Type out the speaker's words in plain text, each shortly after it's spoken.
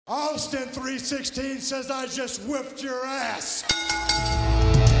Austin 316 says I just whipped your ass.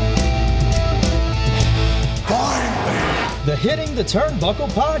 Finally. The Hitting the Turnbuckle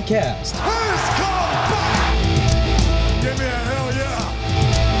Podcast. Who's come back? Give me a hell yeah.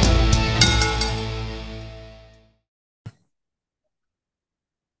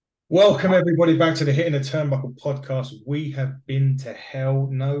 Welcome everybody back to the Hitting the Turnbuckle Podcast. We have been to hell.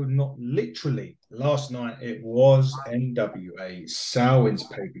 No, not literally. Last night it was NWA Samhain's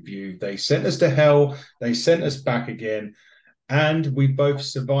pay-per-view. They sent us to hell. They sent us back again. And we both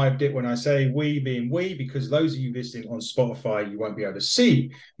survived it. When I say we, being we, because those of you listening on Spotify, you won't be able to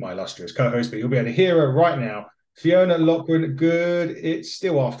see my illustrious co-host, but you'll be able to hear her right now. Fiona Lockwood, good. It's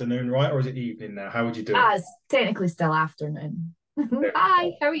still afternoon, right? Or is it evening now? How would you do it? It's technically still afternoon.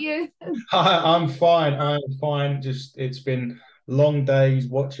 Hi, how are you? Hi, I'm fine. I'm fine. Just it's been long days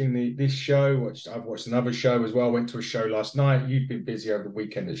watching this show. I've watched another show as well. Went to a show last night. You've been busy over the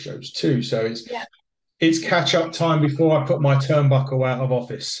weekend at shows too. So it's catch up time before I put my turnbuckle out of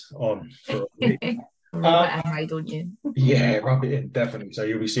office on for a week. Rub it in, don't you? Yeah, rub it in, definitely. So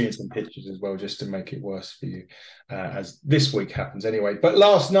you'll be seeing some pictures as well, just to make it worse for you, as this week happens anyway. But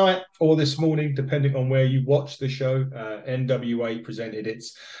last night or this morning, depending on where you watch the show, NWA presented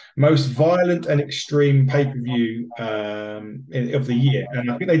its most violent and extreme pay-per-view of the year.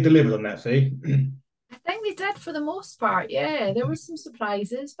 And I think they delivered on that, Fee. I think they did for the most part, yeah. There were some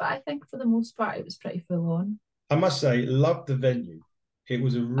surprises, but I think for the most part it was pretty full on. I must say, loved the venue. It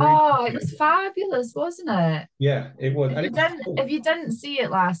was a really it was fabulous, wasn't it? Yeah, it was. If you didn't see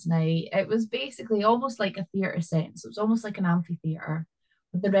it last night, it was basically almost like a theatre setting. So it was almost like an amphitheatre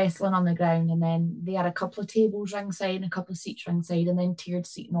with the wrestling on the ground, and then they had a couple of tables ringside and a couple of seats ringside, and then tiered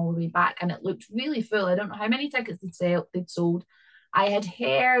seating all the way back, and it looked really full. I don't know how many tickets they'd sold. I had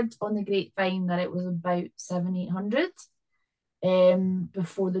heard on the grapevine that it was about 700-800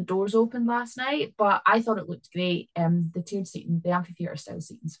 before the doors opened last night, but I thought it looked great. The tiered seating, the amphitheatre style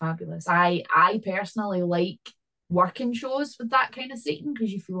seating is fabulous. I personally like working shows with that kind of seating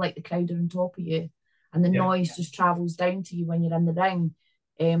because you feel like the crowd are on top of you and the noise just travels down to you when you're in the ring.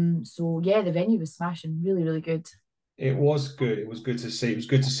 So yeah, the venue was smashing, really, really good. It was good. It was good to see. It was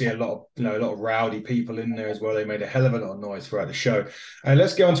good to see a lot of rowdy people in there as well. They made a hell of a lot of noise throughout the show. And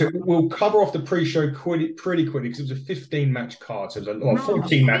let's get on to it. We'll cover off the pre-show pretty quickly because it was a 15-match card. So it was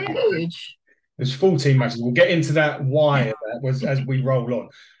 14 matches. There's 14 matches. We'll get into that why that was as we roll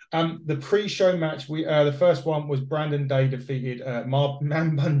on. The pre-show match, the first one was Brandon Day defeated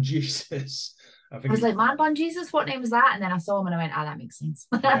Man Bun Jesus. I was like, Man Bun Jesus, what name was that? And then I saw him and I went, that makes sense.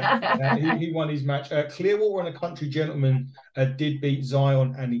 He won his match. Clearwater and a Country Gentleman did beat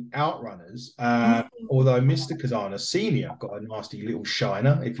Zion and the Outrunners, although Mr. Kazana Sr. got a nasty little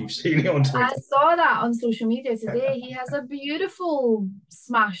shiner, if you've seen it on Twitter. I saw that on social media today. He has a beautiful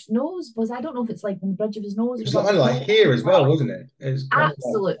smashed nose, but I don't know if it's like on the bridge of his nose. It was like here as well, wasn't it? It's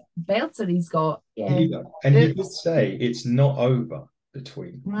absolute belter he's got. Yeah. And he did say it's not over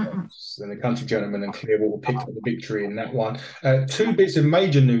between us. And the Country Gentleman and Clearwater picked up the victory in that one. Two bits of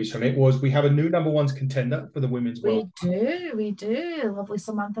major news from it was we have a new number ones contender for the women's world. We do. Lovely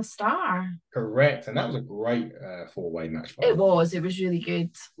Samantha Starr. Correct. And that was a great four-way match. It was really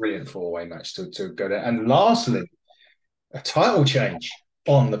good. Brilliant four-way match to go there. And lastly, a title change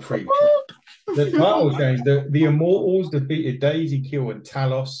on the preview. The title change, the Immortals defeated Daisy Kill and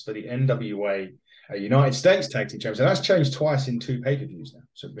Talos for the NWA United States Tag Team Champions. And that's changed twice in two pay-per-views now.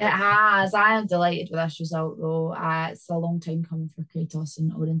 So it has. I am delighted with this result, though. It's a long time coming for Kratos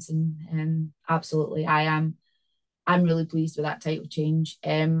and Odinson. Absolutely, I am. I'm really pleased with that title change.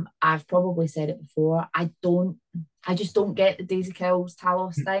 I've probably said it before. I just don't get the Daisy Kills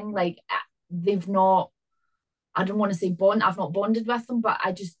Talos thing. Like they've not. I don't want to say bond. I've not bonded with them, but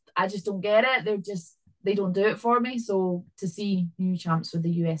I just don't get it. They don't do it for me. So to see new champs for the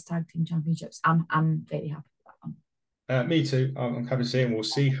US Tag Team Championships, I'm very happy with that one. Me too. I'm happy to see, and we'll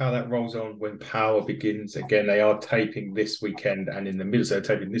see how that rolls on when Power begins. Again, they are taping this weekend, and in the middle, so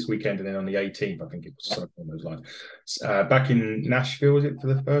they're taping this weekend, and then on the 18th, I think it was something along those lines. Back in Nashville, was it for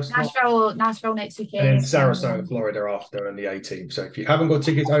the first? Nashville next weekend, and then Sarasota, Florida after on the 18th. So if you haven't got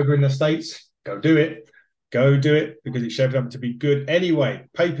tickets over in the States, go do it. Go do it because it's shaping up to be good. Anyway,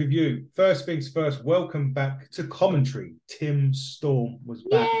 pay-per-view. First things first, welcome back to commentary. Tim Storm was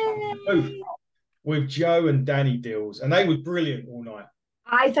back with Joe and Danny Dills, and they were brilliant all night.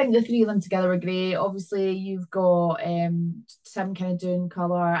 I think the three of them together are great. Obviously, you've got Tim kind of doing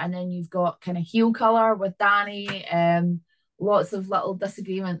colour, and then you've got kind of heel colour with Danny. Lots of little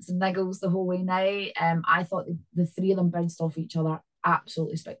disagreements and niggles the whole way night. I thought the three of them bounced off each other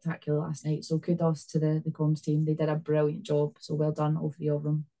absolutely spectacular last night. So kudos to the comms team. They did a brilliant job. So well done, all three of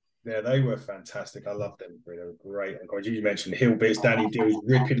them. Yeah, they were fantastic. I loved them. They were great. And God, you mentioned Hill bits, Danny Dills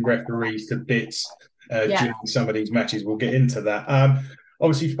ripping referees to bits during some of these matches. We'll get into that.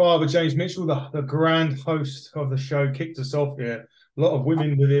 Obviously, Father James Mitchell, the grand host of the show, kicked us off here. A lot of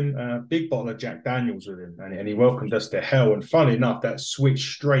women with him, big bottle of Jack Daniels with him, and he welcomed us to hell. And funny enough, that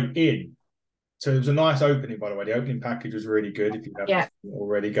switched straight in. So it was a nice opening, by the way. The opening package was really good. If you haven't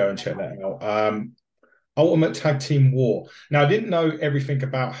already, go and check that out. Ultimate Tag Team War. Now, I didn't know everything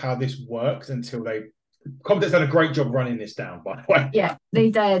about how this works until Competence done a great job running this down, by the way. Yeah,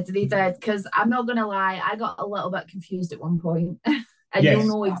 they did. They did. Because I'm not going to lie, I got a little bit confused at one point. And you'll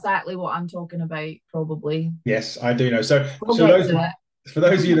know exactly what I'm talking about, probably. Yes, I do know. So, we'll get to it. For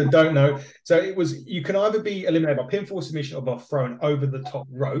those of you that don't know, so it was, you can either be eliminated by pinfall, submission, or by thrown over the top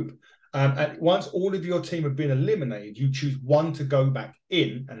rope. And once all of your team have been eliminated, you choose one to go back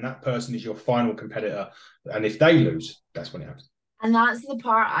in, and that person is your final competitor. And if they lose, that's when it happens. And that's the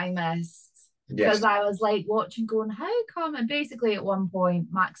part I missed. Because I was like watching, going, how come? And basically, at one point,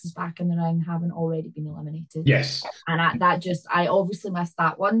 Max is back in the ring, having already been eliminated. Yes. And I obviously missed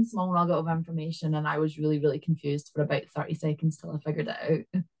that one small nugget of information, and I was really, really confused for about 30 seconds till I figured it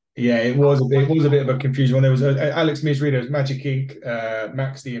out. Yeah, it was a bit of a confusion one. There was Alex Misery, there was Magic Inc.,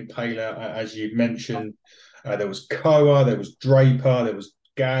 Max the Impaler, as you mentioned. There was Koa, there was Draper, there was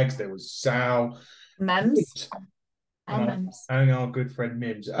Gags, there was Sal. Mims. And our good friend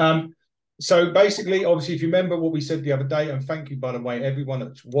Mims. So basically, obviously, if you remember what we said the other day, and thank you, by the way, everyone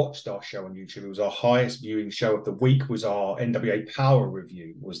that's watched our show on YouTube. It was our highest viewing show of the week. Was our NWA Power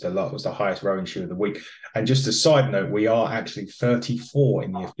Review was the highest rowing show of the week. And just a side note, we are actually 34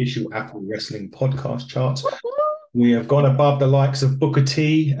 in the official Apple Wrestling podcast charts. We have gone above the likes of Booker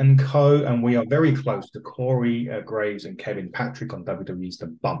T and co, and we are very close to Corey Graves and Kevin Patrick on WWE's The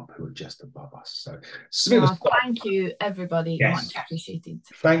Bump, who are just above us. So, thank you, everybody. Yes. Much appreciated.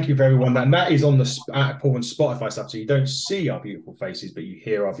 Thank you for everyone. And that is on the Apple and Spotify stuff, so you don't see our beautiful faces, but you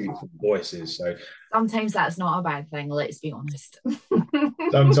hear our beautiful voices. So sometimes that's not a bad thing, let's be honest.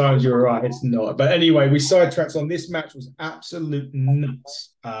 Sometimes you're right, it's not. But anyway, we sidetracked on this match. Was absolute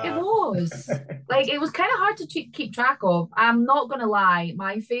nuts. It was. It was kind of hard to keep track of. I'm not going to lie.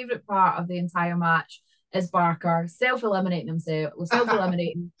 My favourite part of the entire match is Barker self-eliminating himself,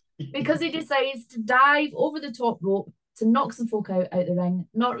 because he decides to dive over the top rope to knock some folk out the ring,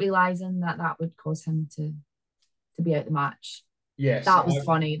 not realising that would cause him to be out the match. Yes, that was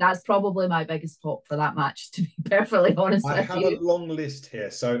funny. That's probably my biggest pop for that match, to be perfectly honest with you. I have a long list here.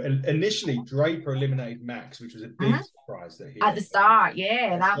 So initially, Draper eliminated Max, which was a big surprise that he at the start.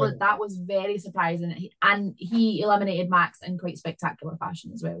 Yeah, that was very surprising, and he eliminated Max in quite spectacular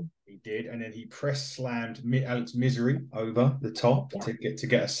fashion as well. He did, and then he press slammed Alex Misery over the top to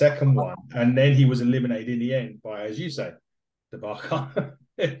get a second one, and then he was eliminated in the end by, as you say, the Barker.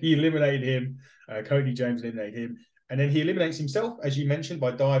 He eliminated him. Cody James eliminated him. And then he eliminates himself, as you mentioned,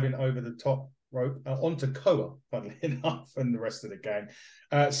 by diving over the top rope onto Koa, funnily enough, and the rest of the gang.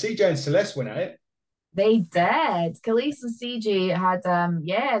 CJ and Celeste went at it. They did. Khalees and CJ had,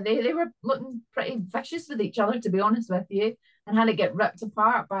 they were looking pretty vicious with each other, to be honest with you, and had it get ripped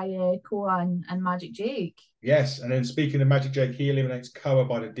apart by Koa and Magic Jake. Yes, and then speaking of Magic Jake, he eliminates Koa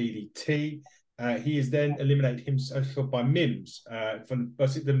by the DDT. He is then eliminated himself by Mims.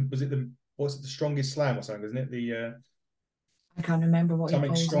 What's it, the strongest slam or something, isn't it? I can't remember what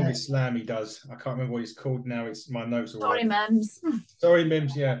something strongest slam he does. I can't remember what it's called now. It's my notes. Sorry, Mims. Sorry,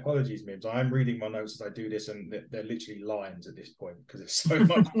 Mims. Yeah, apologies, Mims. I am reading my notes as I do this, and they're literally lines at this point because there's so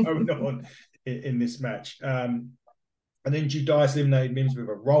much going on in this match. And then Judas eliminated Mims with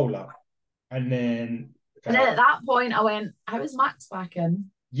a roll up, and then at that point I went, "How is Max back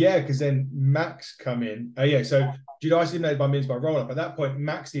in?" Yeah, because then Max come in. So Judas eliminated by Mims by roll-up. At that point,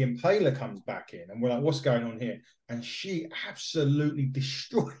 Max the Impaler comes back in. And we're like, what's going on here? And she absolutely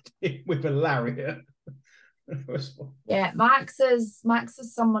destroyed him with a lariat. Yeah, Max is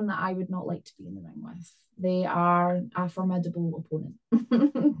someone that I would not like to be in the ring with. They are a formidable opponent.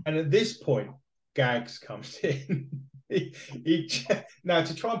 And at this point, Gags comes in. Now,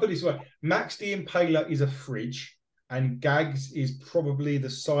 to try and put this away, Max the Impaler is a fridge. And Gags is probably the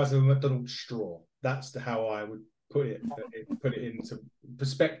size of a McDonald's straw. That's how I would put it into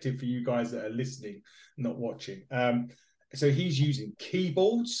perspective for you guys that are listening, not watching. So he's using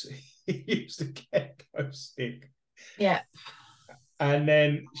keyboards. He used a gecko stick. Yeah. And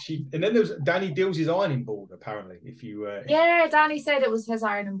then there was Danny Dills' ironing board, apparently. Yeah, Danny said it was his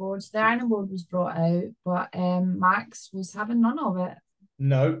ironing board. So the ironing board was brought out, but Max was having none of it.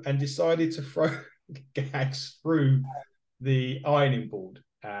 No, and decided to throw Gags through the ironing board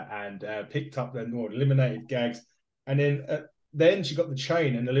and picked up eliminated Gags. And then then she got the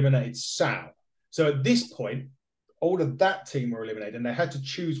chain and eliminated Sal. So at this point, all of that team were eliminated and they had to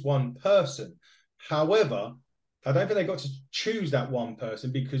choose one person. However, I don't think they got to choose that one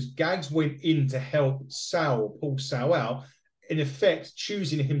person because Gags went in to help Sal, pull Sal out, in effect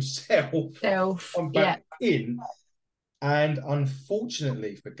choosing himself on back in. And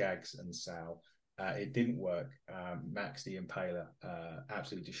unfortunately for Gags and Sal, it didn't work. Max the Impaler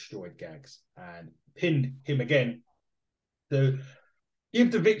absolutely destroyed Gags and pinned him again to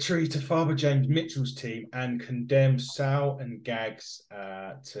give the victory to Father James Mitchell's team and condemn Sal and Gags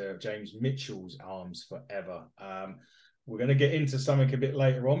to James Mitchell's arms forever. We're going to get into something a bit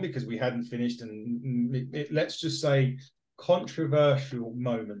later on because we hadn't finished, and let's just say controversial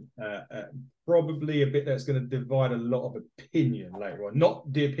moment, probably a bit that's going to divide a lot of opinion later on.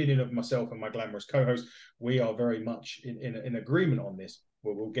 Not the opinion of myself and my glamorous co-host. We are very much in agreement on this.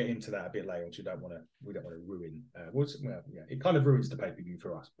 We'll get into that a bit later, which we don't want to ruin. It kind of ruins the pay-per-view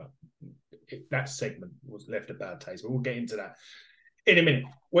for us, but that segment was left a bad taste. But we'll get into that in a minute.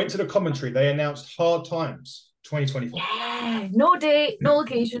 Went to the commentary. They announced Hard Times 2024. Yeah, no date, no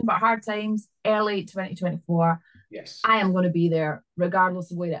location, but Hard Times, early 2024. Yes, I am going to be there,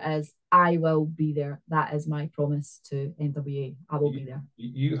 regardless of where it is. I will be there. That is my promise to NWA. I will be there.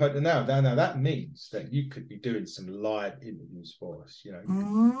 You heard it now. Now that means that you could be doing some live interviews for us. You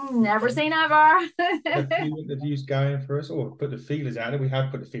know, never say never. A few interviews going for us, or put the feelers out. And we have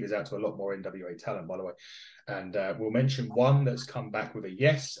put the feelers out to a lot more NWA talent, by the way. And we'll mention one that's come back with a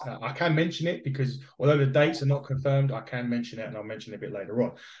yes. I can mention it because although the dates are not confirmed, I can mention it, and I'll mention it a bit later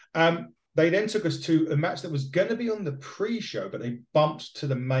on. They then took us to a match that was going to be on the pre-show, but they bumped to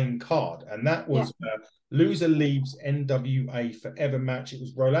the main card. And that was Loser Leaves NWA Forever match. It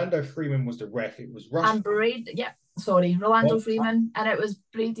was Rolando Freeman was the ref. It was Rush. And Rolando Freeman. And it was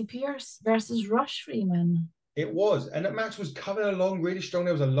Brady Pierce versus Rush Freeman. It was. And that match was coming along really strong.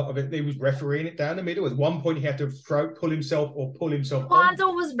 There was a lot of it. They was refereeing it down the middle. At one point, he had to pull himself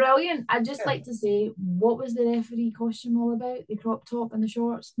Rolando was brilliant. I'd just like to say, what was the referee costume all about? The crop top and the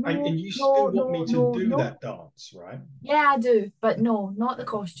shorts? No, and you still want me to do that dance, right? Yeah, I do. But no, not the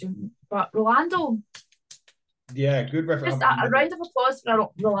costume. But Rolando. Yeah, good referee. Just a round of applause for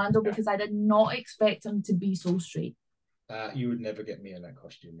Rolando because I did not expect him to be so straight. You would never get me in that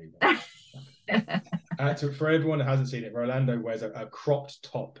costume either. For everyone that hasn't seen it, Rolando wears a cropped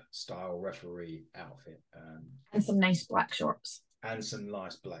top style referee outfit. And some nice black shorts. And some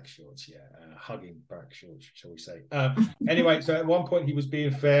nice black shorts, hugging black shorts, shall we say. Anyway, so at one point he was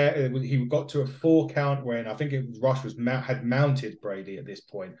being fair. He got to a 4 count when I think it was Rush had mounted Brady at this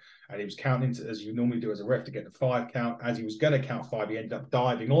point, and he was counting as you normally do as a ref to get the 5 count. As he was going to count 5, he ended up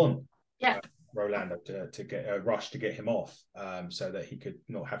diving on Rolando to get Rush to get him off, so that he could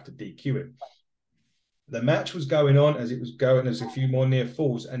not have to DQ him. The match was going on as it was going. There's a few more near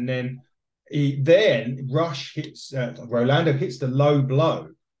falls, and then Rush hits Rolando hits the low blow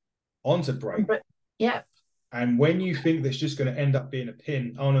onto Brady. Yeah. And when you think that's just going to end up being a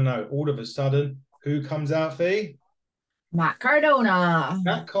pin, oh no! All of a sudden, who comes out, Fee? Matt Cardona.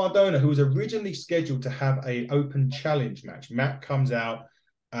 Matt Cardona, who was originally scheduled to have an open challenge match. Matt comes out.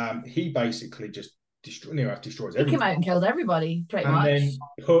 He basically just destroys everything. He came out and killed everybody, pretty much. And then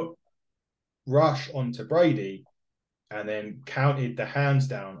put Rush onto Brady, and then counted the hands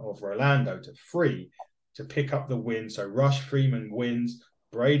down of Rolando to 3 to pick up the win. So Rush Freeman wins.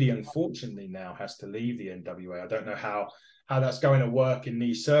 Brady, unfortunately, now has to leave the NWA. I don't know how that's going to work in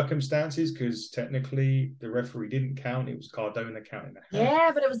these circumstances because technically the referee didn't count. It was Cardona counting the hand.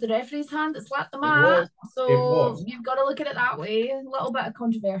 Yeah, but it was the referee's hand that slapped the mat. So you've got to look at it that way. A little bit of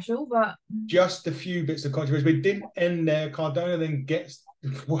controversial, but... Just a few bits of controversy. But it didn't end there. Cardona then gets...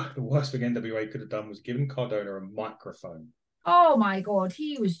 The worst thing NWA could have done was given Cardona a microphone. Oh my God.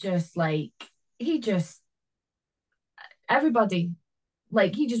 He was just like... Everybody.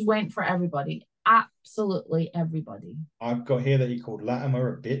 Like, he just went for everybody. Absolutely everybody. I've got here that he called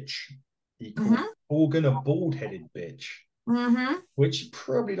Latimer a bitch. He called Hogan a bald-headed bitch, which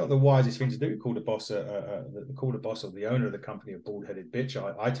probably not the wisest thing to do. Call the boss, call the boss of the owner of the company a bald-headed bitch.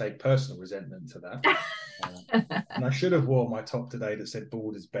 I take personal resentment to that, and I should have worn my top today that said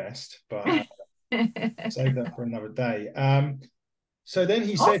 "bald is best," but save that for another day. So then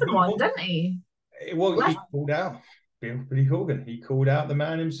he said, didn't he? Well, he called out Billy Corgan. He called out the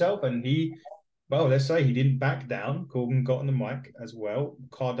man himself, and let's say he didn't back down. Corgan got on the mic as well.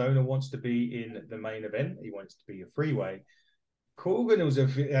 Cardona wants to be in the main event. He wants to be a freeway. Corgan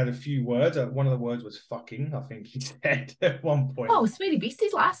had a few words. One of the words was fucking, I think he said at one point. Oh, Sweetie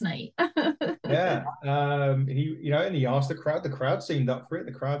Beasties last night. Yeah. And he asked the crowd. The crowd seemed up for it.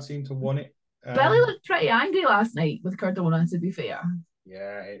 The crowd seemed to want it. Billy looked pretty angry last night with Cardona, to be fair.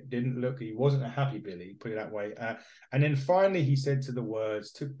 Yeah, it didn't look, he wasn't a happy Billy, put it that way. And then finally he said to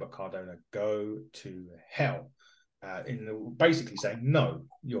Cardona, go to hell. Basically saying, no,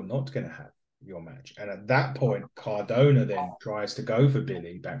 you're not going to have your match. And at that point, Cardona then tries to go for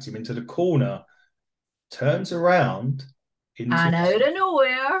Billy, backs him into the corner, turns around. And out of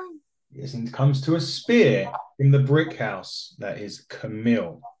nowhere. Yes, and comes to a spear from the brick house. That is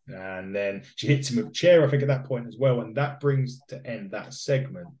Camille. And then she hits him with a chair, I think, at that point as well. And that brings to end that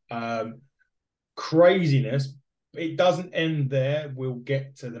segment. Craziness. It doesn't end there. We'll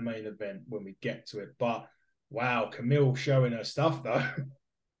get to the main event when we get to it. But wow, Camille showing her stuff, though.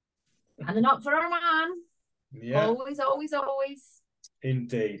 And up for her man. Yeah. Always, always, always.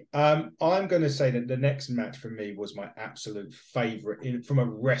 Indeed. I'm going to say that the next match for me was my absolute favorite from a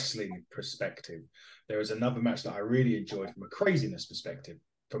wrestling perspective. There was another match that I really enjoyed from a craziness perspective.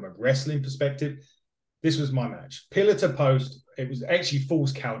 From a wrestling perspective, this was my match. Pillar to post. It was actually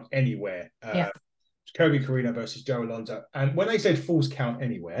Falls Count Anywhere. Kobe Carino versus Joe Alonzo. And when they said Falls Count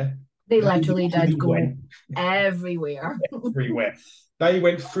Anywhere, they literally did go everywhere. Everywhere. They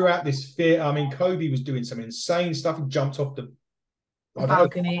went throughout this fear. I mean, Kobe was doing some insane stuff. He jumped off the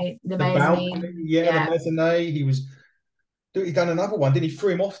balcony, the mezzanine. The mezzanine. He done another one, didn't he? Threw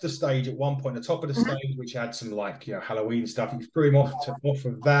him off the stage at one point, the top of the stage, which had some Halloween stuff. He threw him off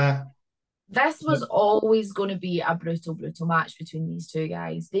of that. This was always going to be a brutal match between these two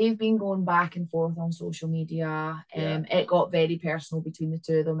guys. They've been going back and forth on social media. It got very personal between the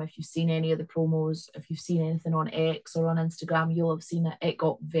two of them. If you've seen any of the promos, if you've seen anything on X or on Instagram, you'll have seen it. It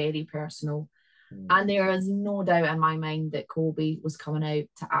got very personal. And there is no doubt in my mind that Kobe was coming out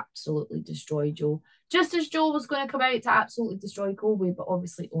to absolutely destroy Joe. Just as Joe was going to come out to absolutely destroy Kobe, but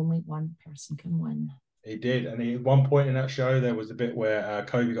obviously only one person can win. He did. And at one point in that show, there was a bit where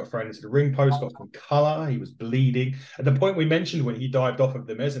Kobe got thrown into the ring post, got some colour. He was bleeding. At the point we mentioned when he dived off of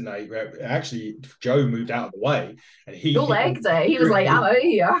the mezzanine, actually, Joe moved out of the way. And he legged it. He was like, I'm out of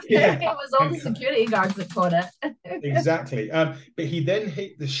here. Yeah. It was all the security guards that caught it. Exactly. But he then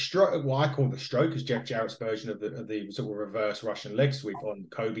hit the stroke, what I call the stroke, is Jeff Jarrett's version of the sort of reverse Russian leg sweep on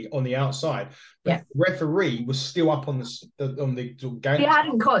Kobe on the outside. But the referee was still up on the game. He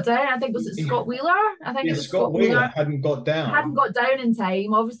hadn't got down. I think was it Scott Wheeler? I think it was Scott Wheeler hadn't got down. Hadn't got down in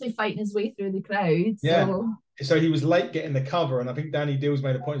time, obviously fighting his way through the crowd. So he was late getting the cover, and I think Danny Dills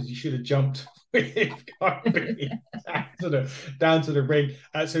made a point that he should have jumped with Kobe down to the ring.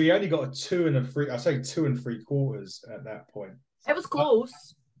 So he only got a 2 3/4 at that point. It was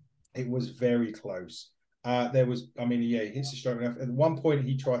close. It was very close. He hits the stroke enough. At one point,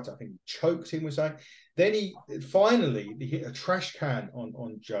 he tried to, I think, choked him with something. Then he hit a trash can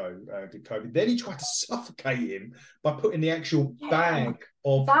on Joe, did Kobe. Then he tried to suffocate him by putting the actual bag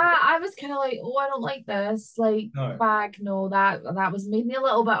of that. I was kind of like, oh, I don't like this. Bag, no, that was made me a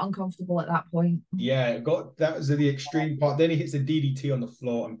little bit uncomfortable at that point. Yeah, that was the extreme part. Then he hits a DDT on the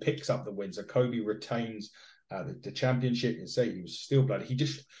floor and picks up the win. So Kobe retains the championship. And say he was still bloody.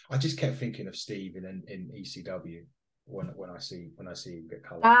 I just kept thinking of Steve in ECW when I see him get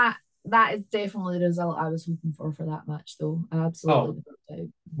colour. That is definitely the result I was hoping for that match, though. Absolutely,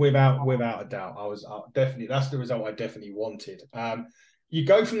 without a doubt. I was definitely, that's the result I definitely wanted. You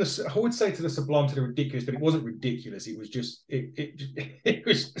go from I would say, to the sublime to the ridiculous, but it wasn't ridiculous. It was just it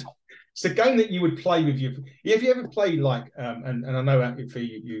was. It's a game that you would play with you. Have you ever played and I know for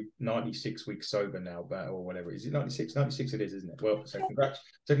you 96 weeks sober now, or whatever. Is it 96? 96 it is, isn't it? Well,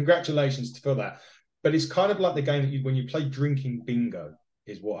 so congratulations for that. But it's kind of like the game that when you play drinking bingo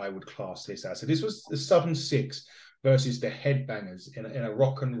is what I would class this as. So this was the Southern Six versus the Headbangers in a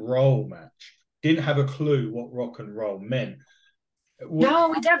rock and roll match. Didn't have a clue what rock and roll meant. No,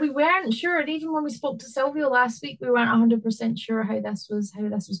 we did. We weren't sure. And even when we spoke to Silvio last week, we weren't 100% sure how this was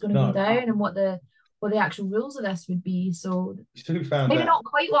going to go down and what the actual rules of this would be. So maybe not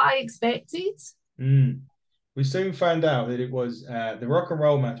quite what I expected. We soon found out that it was the rock and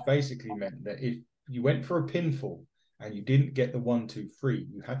roll match basically meant that if you went for a pinfall and you didn't get the 1, 2, 3,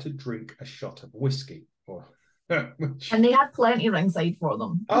 you had to drink a shot of whiskey. And they had plenty ringside for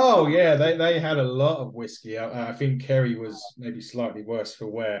them. Oh yeah, they had a lot of whiskey. I think Kerry was maybe slightly worse for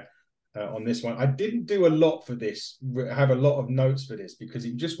wear on this one. I didn't do a lot for this. I have a lot of notes for this because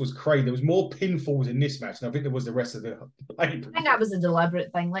it just was crazy. There was more pinfalls in this match, and I think there was the rest of the paper. I think that was a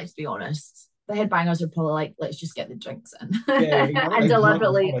deliberate thing. Let's be honest. The Headbangers are probably like, let's just get the drinks in, and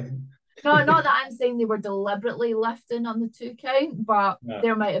deliberately. No, not that I'm saying they were deliberately lifting on the 2 count, but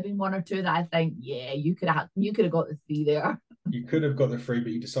there might have been 1 or 2 that I think, yeah, you could have got the 3 there. You could have got the free,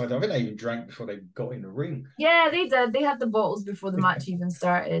 but you decided. I think they even drank before they got in the ring. Yeah, they did. They had the bottles before the match even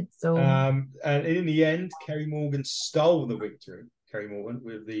started. So And in the end, Kerry Morgan stole the victory. Kerry Morgan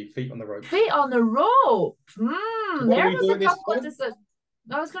with the feet on the ropes. feet on the rope. What are There we was a doing this couple of time?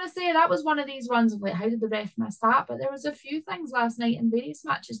 I was going to say that was one of these ones of like, how did the ref miss that? But there was a few things last night in various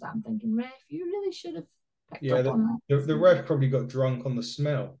matches that I'm thinking, ref, you really should have picked up on the ref probably got drunk on the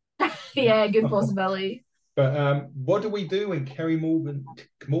smell. that. Yeah, good possibility. But what do we do when Kerry Morton?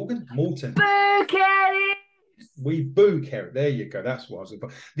 Boo, Kerry! We boo Kerry. There you go. That's what I was looking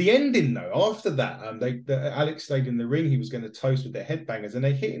for. The ending, though, after that, Alex stayed in the ring. He was going to toast with their headbangers, and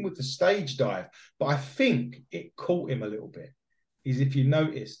they hit him with the stage dive. But I think it caught him a little bit. Is if you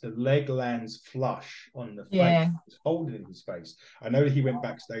notice, the leg lands flush on the face. Yeah. It's holding his face. I know that he went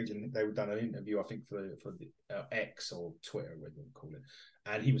backstage and they were done an interview, I think, for the X or Twitter, whatever you call it,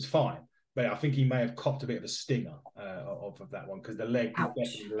 and he was fine. But I think he may have copped a bit of a stinger of that one because the leg did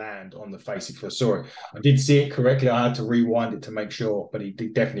definitely land on the face if you saw it. I did see it correctly. I had to rewind it to make sure, but he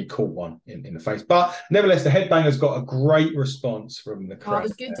did definitely caught one in the face. But nevertheless, the Headbangers got a great response from the crowd. It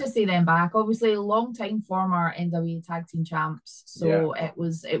was good to see them back. Obviously, long time former NWA Tag Team Champs, so it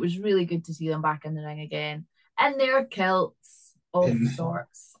was really good to see them back in the ring again in their kilts of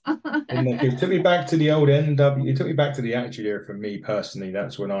sorts. It took me back to the old NW. It took me back to the Attitude Era for me personally.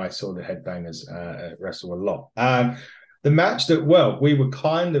 That's when I saw the Headbangers wrestle a lot. The match that we were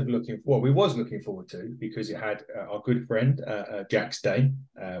kind of looking for. We was looking forward to because it had our good friend Jax Day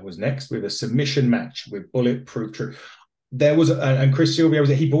was next with a submission match with Bulletproof Truth. There was and Chris Silvio was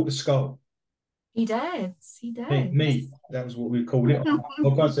there. He bought the skull. He did. Me. That was what we called it.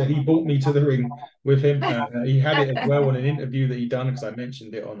 So he brought me to the ring with him. He had it as well on an interview that he done because I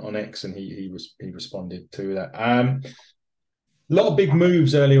mentioned it on X, and he responded to that. A lot of big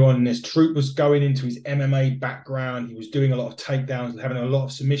moves early on in this. Troop was going into his MMA background. He was doing a lot of takedowns and having a lot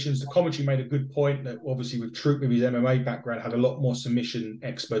of submissions. The commentary made a good point that obviously with Troop with his MMA background had a lot more submission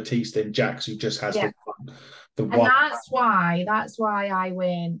expertise than Jax, who just has the one. And that's why I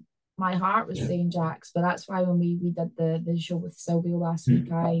went. My heart was saying Jax, but that's why when we did the show with Silvio last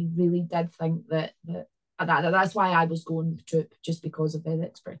week, I really did think that's why I was going with Troop, just because of his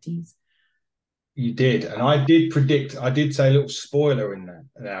expertise. You did, and I did predict. I did say a little spoiler in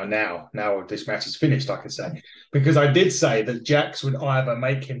that. Now this match is finished, I can say, because I did say that Jax would either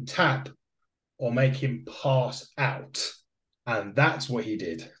make him tap or make him pass out, and that's what he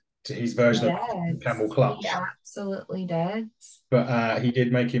did to his version of Camel Clutch. He absolutely did. But he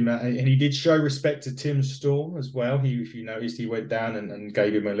did make him, and he did show respect to Tim Storm as well. If you noticed, he went down and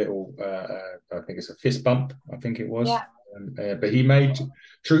gave him a little, I think it's a fist bump, I think it was. Yeah. But he made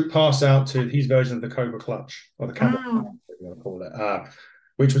Troop pass out to his version of the Cobra Clutch, or the Camel Clutch, what you want to call it,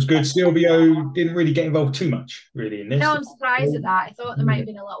 which was good. Silvio didn't really get involved too much, really, in this. No, I'm surprised at that. I thought there might have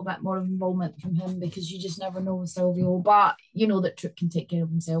been a little bit more involvement from him because you just never know with Silvio. But you know that Troop can take care of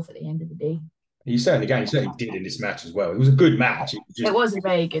himself at the end of the day. He certainly did in this match as well. It was a good match. It was a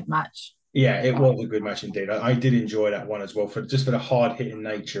very good match. Yeah, it was a good match indeed. I did enjoy that one as well for the hard hitting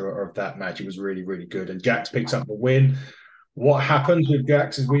nature of that match. It was really, really good. And Jax picks up the win. What happens with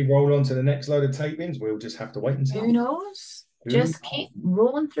Jax as we roll on to the next load of tapings? We'll just have to wait and see. Who knows? Just keep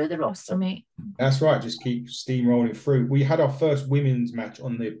rolling through the roster, mate. That's right. Just keep steamrolling through. We had our first women's match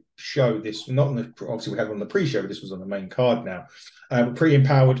on the show. Obviously we had it on the pre-show, but this was on the main card now. Pretty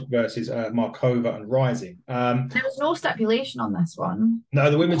Empowered versus Markova and Rising. There was no stipulation on this one. No,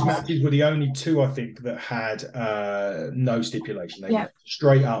 the women's matches were the only two, I think, that had no stipulation. They were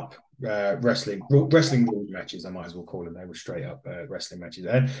straight up wrestling rules matches, I might as well call them. They were straight up wrestling matches.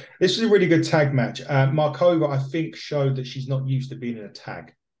 And this was a really good tag match. Markova, I think, showed that she's not used to being in a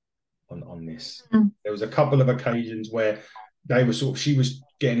tag on this. There was a couple of occasions where she was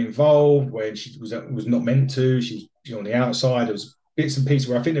getting involved when she was not meant to. She was on the outside. There was bits and pieces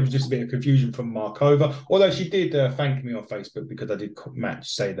where I think there was just a bit of confusion from Markova, although she did thank me on Facebook because I did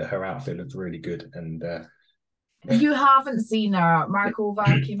say that her outfit looked really good. And you haven't seen her.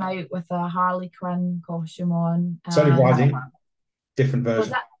 Markova came out with a Harley Quinn costume on. It's only Rising, different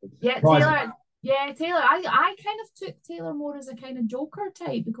version. Taylor. Yeah, Taylor. I kind of took Taylor more as a kind of Joker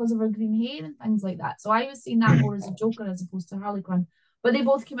type because of her green hair and things like that. So I was seeing that more as a Joker as opposed to Harley Quinn. But they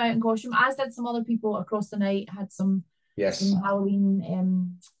both came out in costume, as did some other people across the night. Had some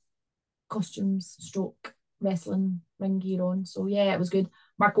Halloween costumes, wrestling ring gear on. So yeah, it was good.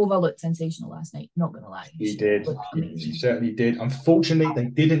 Markova looked sensational last night, not gonna lie. She did. She certainly did. Unfortunately,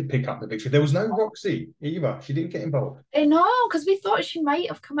 they didn't pick up the victory. There was no Roxy either. She didn't get involved. I know, because we thought she might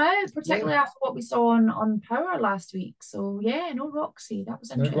have come out, particularly after what we saw on Power last week. So yeah, no Roxy. That was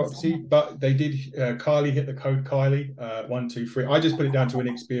interesting. No Roxy, but they did. Kylie hit the code. Kylie, 1, 2, 3. I just put it down to an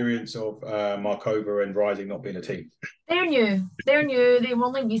experience of Markova and Rising not being a team. They're new. They're new. They've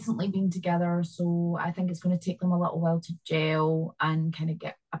only recently been together, so I think it's going to take them a little while to gel and kind of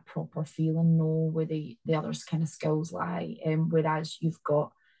get a proper feel and know where the others' kind of skills lie. Whereas you've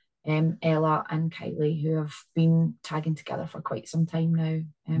got Ella and Kylie, who have been tagging together for quite some time now,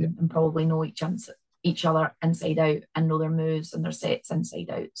 and probably know each other inside out and know their moves and their sets inside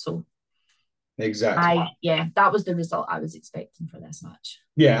out. So exactly, that was the result I was expecting for this match.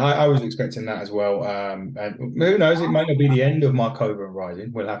 Yeah, I was expecting that as well. And who knows? It might not be the end of Markova and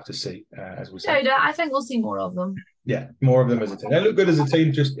Rising. We'll have to see as we say. Yeah, I think we'll see more of them. Yeah, more of them as a team. They look good as a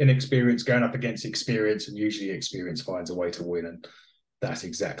team, just inexperience going up against experience, and usually experience finds a way to win, and that's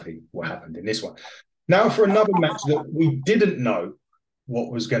exactly what happened in this one. Now for another match that we didn't know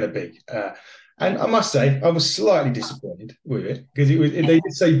what was going to be. And I must say, I was slightly disappointed with it because they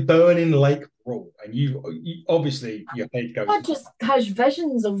did say Burning Lake Brawl, and you obviously your head goes. I just has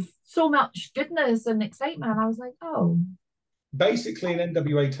visions of so much goodness and excitement. I was like, oh. Basically, in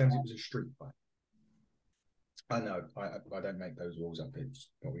NWA terms, it was a street fight. I know I don't make those rules up. It's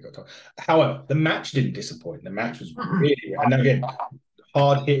what we got to. However, the match didn't disappoint. The match was really, and again,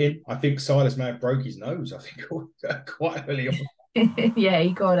 hard hitting. I think Silas may have broke his nose. I think quite early on. Yeah,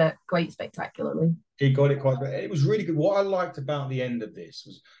 he got it quite spectacularly. He got it quite. It was really good. What I liked about the end of this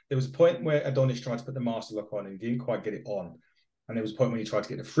was there was a point where Adonis tried to put the master lock on and he didn't quite get it on. And there was a point when he tried to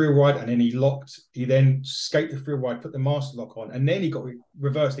get the thrill ride and then he then escaped the thrill ride, put the master lock on, and then he got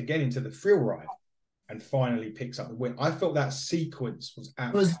reversed again into the thrill ride and finally picks up the win. I thought that sequence was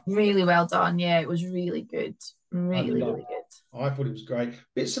absolutely. It was really well done. Yeah, it was really good. Really good. I thought it was great.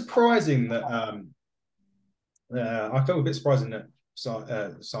 Bit surprising that I felt a bit surprising that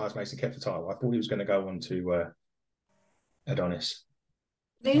Silas Mason kept the title. I thought he was going to go on to Adonis.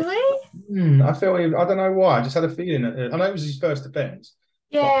 Really? I felt I don't know why. I just had a feeling. I know it was his first defense.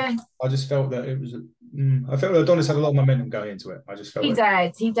 Yeah. I just felt that it was. I felt that Adonis had a lot of momentum going into it. I just felt he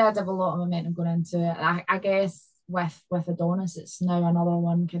did. He did have a lot of momentum going into it. I guess with Adonis, it's now another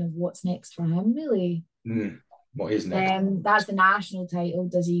one. Kind of what's next for him, really. What is next? That's the national title.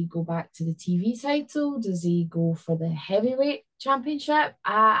 Does he go back to the TV title? Does he go for the heavyweight championship?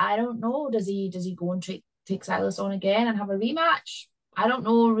 I don't know. Does he go and take Silas on again and have a rematch? I don't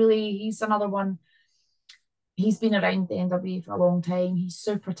know, really. He's another one. He's been around the NWA for a long time. He's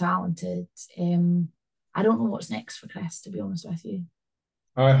super talented. I don't know what's next for Chris, to be honest with you.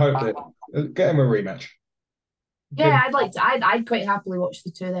 I hope that get him a rematch. Yeah, I'd quite happily watch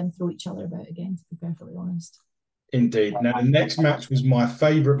the two of them throw each other about again, to be perfectly honest. Indeed. Now, the next match was my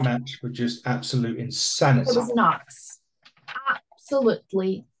favourite match for just absolute insanity. It was nuts.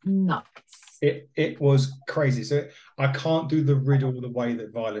 Absolutely nuts. It was crazy. So I can't do the riddle the way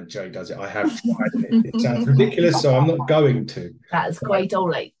that Violent J does it. I have tried it. It sounds ridiculous, so I'm not going to. That's quite all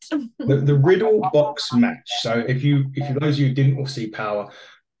right. The riddle box match. So if those of you who didn't see Power,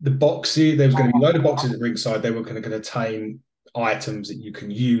 the boxes, there was going to be a load of boxes at ringside. They were going to contain items that you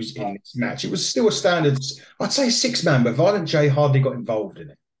can use in this match. It was still a standard, I'd say 6-man, but Violent J hardly got involved in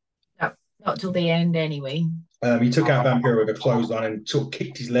it. No, not till the end anyway. He took out Vampiro with a clothesline and sort of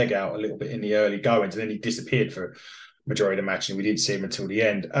kicked his leg out a little bit in the early goings, and then he disappeared for majority of the match, and we didn't see him until the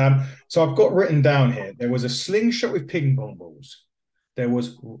end. So I've got written down here, there was a slingshot with ping pong balls. There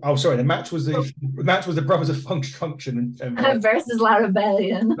was the match was the Brothers of Function and versus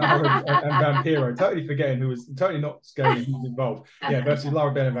Larabellion and Vampiro. Totally forgetting who was totally not scared who was involved. Yeah, versus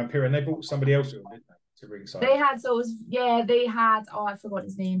Larabellion and Vampiro, and they brought somebody else in, didn't they, to ringside. They had I forgot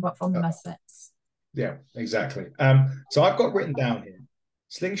his name, but from the Misfits. Yeah, exactly. So I've got written down here: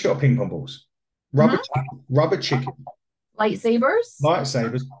 slingshot ping pong balls, rubber chicken, lightsabers,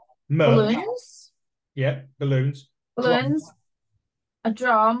 merch. balloons. Yeah, balloons. A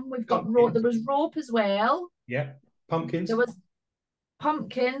drum. We've got rope. There was rope as well. Yeah, pumpkins. There was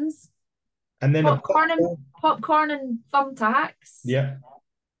pumpkins. And then popcorn and thumbtacks. Yeah.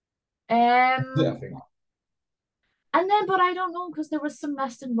 I think. And then, but I don't know because there was some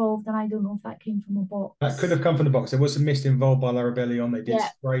mist involved, and I don't know if that came from a box. That could have come from the box. There was some mist involved by Larabellion. They did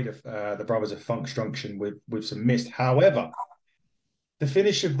spray the Brothers of Function with some mist. However, the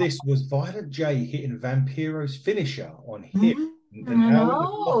finish of this was Violent J hitting Vampiro's finisher on him.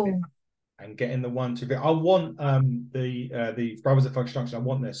 And getting the 1-2. I want the Brothers of Function. I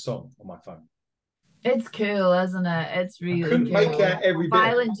want their song on my phone. It's cool, isn't it? It's I really couldn't make cool. out every bit.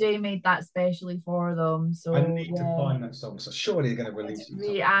 Violent J made that specially for them. I So need to yeah, find that song. So surely they're going to release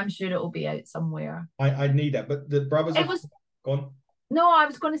it. I'm sure it will be out somewhere. I need that. But the brothers It have was gone. No, I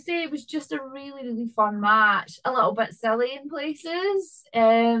was going to say it was just a really, really fun match. A little bit silly in places.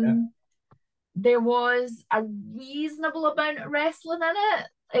 Yeah. There was a reasonable amount of wrestling in it.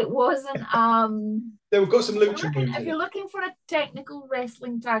 It wasn't They've got some lucha moves if in you're it. looking for a technical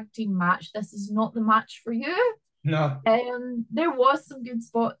wrestling tag team match, this is not the match for you. No, There was some good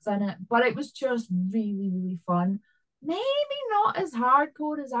spots in it, but it was just really, really fun. Maybe not as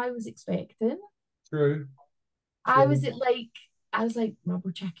hardcore as I was expecting. true. I True. was at like I was like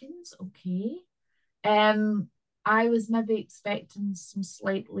rubber chickens, okay. Um, I was maybe expecting some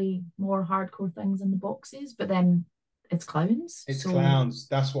slightly more hardcore things in the boxes, but then it's clowns. It's So clowns.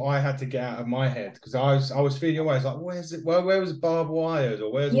 That's what I had to get out of my head because I was feeling always like, where's it? Where was barbed wires or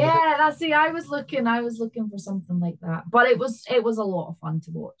where's all the yeah, that's see, I was looking for something like that. But it was a lot of fun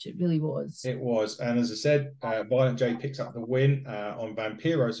to watch. It really was. It was, and as I said, Violent J picks up the win on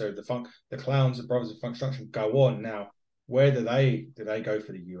Vampiro. So the clowns, the brothers of Construction, go on now. Where do they go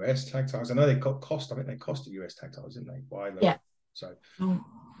for the US tag titles? I know they cost. I think they cost the US tag titles, didn't they? Yeah. So Oh,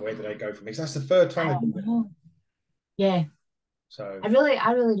 where do they go from? Because that's the third time I they've don't done it. know. Yeah. So I really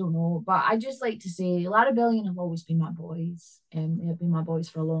don't know. But I just like to say Lara Billion have always been my boys. They have been my boys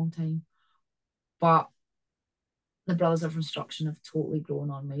for a long time. But the Brothers of Construction have totally grown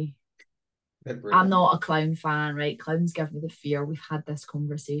on me. they're I'm brilliant. not a clown fan, right? Clowns give me the fear. We've had this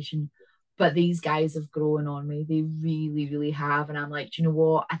conversation. But these guys have grown on me. They really, really have. And I'm like, do you know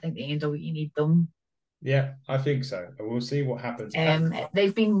what? I think the NWA need them. Yeah, I think so. And we'll see what happens.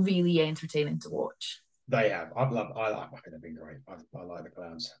 They've been really entertaining to watch. They have. I think they've been great. I like the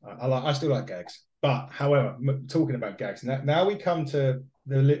clowns. I still like gags. But however, talking about gags, now we come to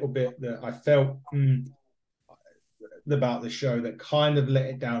the little bit that I felt about the show that kind of let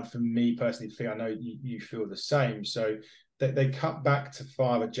it down for me personally. I know you feel the same. So they cut back to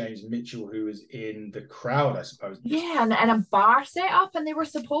Father James Mitchell, who was in the crowd, I suppose. Yeah, and a bar set up, and they were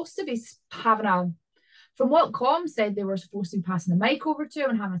supposed to be having from what Com said, they were supposed to be passing the mic over to him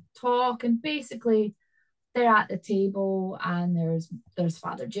and having a talk, and basically they're at the table, and there's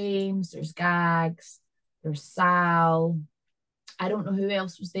Father James, there's Gags, there's Sal. I don't know who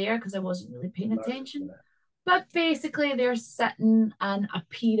else was there because I wasn't really paying attention. But basically, they're sitting and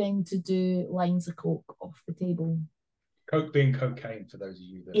appearing to do lines of coke off the table. Coke being cocaine, for those of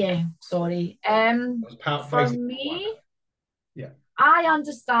you that. Yeah, sorry. For me, yeah, I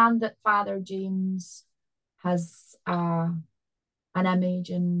understand that Father James has an image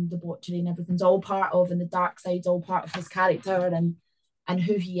and debauchery and everything's all part of, and the dark side's all part of his character and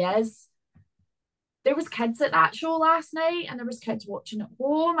who he is. There was kids at that show last night, and there was kids watching at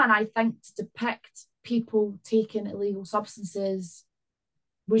home, and I think to depict people taking illegal substances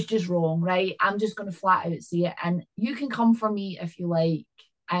was just wrong, right? I'm just going to flat out say it, and you can come for me if you like.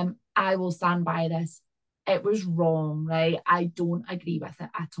 I will stand by this. It was wrong, right? I don't agree with it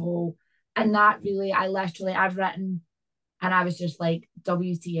at all. And that really, I've written, and I was just like,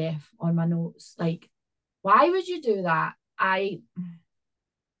 WTF on my notes. Like, why would you do that? I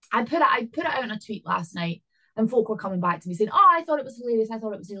put it out on a tweet last night, and folk were coming back to me saying, "Oh, I thought it was hilarious. I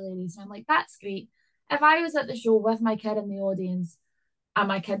thought it was hilarious." And I'm like, "That's great." If I was at the show with my kid in the audience, and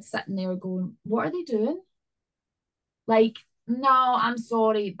my kid's sitting there going, "What are they doing?" Like, no, I'm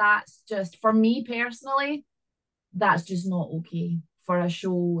sorry. That's just for me personally. That's just not okay for a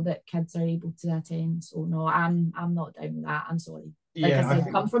show that kids are able to attend. So no, I'm not down with that. I'm sorry. Like yeah, I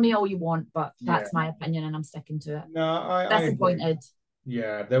said, come for me all you want, but yeah. that's my opinion, and I'm sticking to it. No, I Disappointed. agree.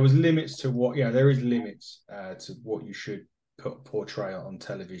 Yeah, there was limits to what. Yeah, there is limits to what you should portray on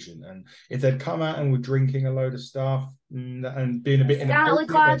television. And if they'd come out and were drinking a load of stuff and being a bit Scantily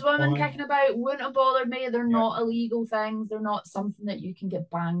clad inappropriate, women kicking about wouldn't have bothered me. They're yeah. not illegal things. They're not something that you can get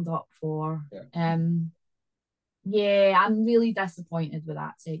banged up for. Yeah. Yeah, I'm really disappointed with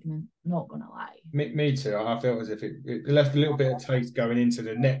that segment. Not gonna lie. Me too. I felt as if it left a little bit of taste going into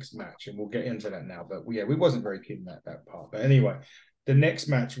the next match, and we'll get into that now. But yeah, we wasn't very keen on that part. But anyway, the next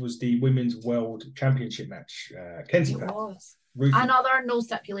match was the Women's World Championship match. Kenzie was another no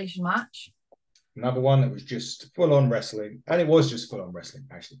stipulation match. Another one that was just full on wrestling, and it was just full on wrestling.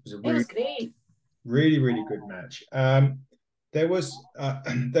 Actually, it was great. Really, really good match. There was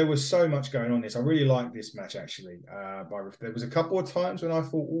so much going on this. I really liked this match actually. There was a couple of times when I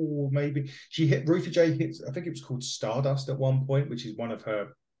thought, oh, maybe she hit Ruthie J hits. I think it was called Stardust at one point, which is one of her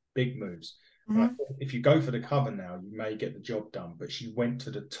big moves. Mm-hmm. And I thought if you go for the cover now, you may get the job done. But she went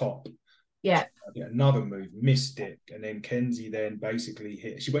to the top Yeah. Another move, missed it, and then Kenzie then basically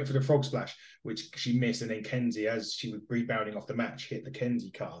hit. She went for the frog splash, which she missed, and then Kenzie, as she was rebounding off the match, hit the Kenzie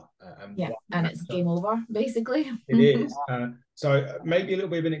cutter and it's game over basically. It is. So maybe a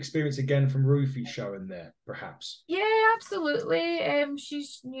little bit of an experience again from Rufy showing there, perhaps. Yeah, absolutely.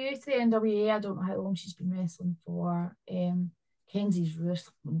 She's new to the NWA. I don't know how long she's been wrestling for. Kenzie's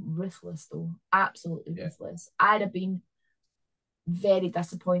ruthless though, absolutely ruthless. I'd have been very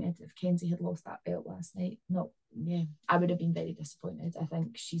disappointed if Kenzie had lost that belt last night. No, yeah, I would have been very disappointed. I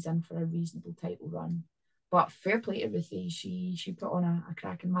think she's in for a reasonable title run. But fair play to Ruthie. She put on a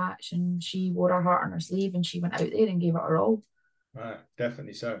cracking match and she wore her heart on her sleeve and she went out there and gave it her all. Right,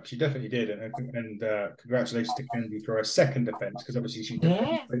 definitely so. She definitely did, and congratulations to Kenzie for her second defense because obviously she did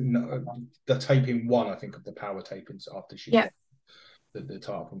the taping one, I think, of the power tapings after she got the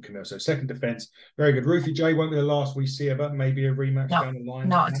title from Camille. So second defense, very good. Ruthie J won't be the last we see of her. Maybe a rematch down the line.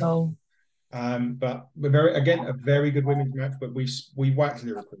 Not at all. But we're a very good women's match. But we wax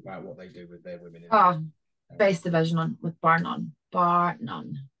lyrical about what they do with their women. Best division on with bar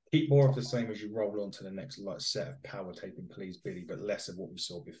none. Keep more of the same as you roll on to the next set of power taping, please, Billy, but less of what we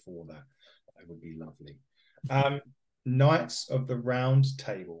saw before that. That would be lovely. Knights of the Round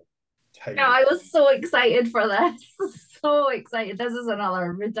Table. Yeah, I was so excited for this. So excited. This is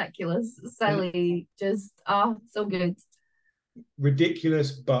another ridiculous, silly, just so good.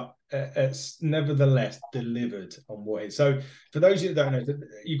 Ridiculous, but it's nevertheless delivered on what it. So for those of you that don't know,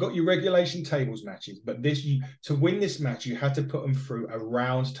 you've got your regulation tables matches, but to win this match, you had to put them through a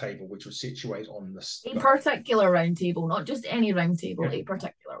round table, which was situated on a particular round table, not just any round table, a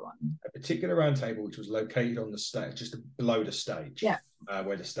particular one. A particular round table, which was located on the stage, just below the stage,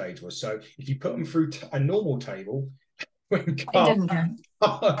 where the stage was. So if you put them through a normal table, when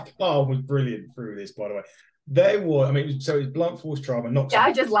Carl was brilliant through this, by the way. There was, so it was blunt force trauma, not. Yeah,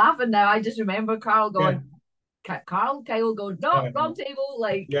 I just laughing now. I just remember Kyle going, Kyle going, no, wrong table,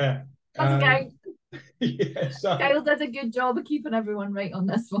 like, doesn't count. So, Kyle did a good job of keeping everyone right on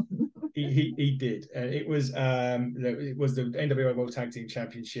this one. he did. It was the NWA World Tag Team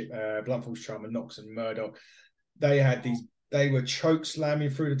Championship. Blunt force trauma, Knox and Murdoch. They were choke slamming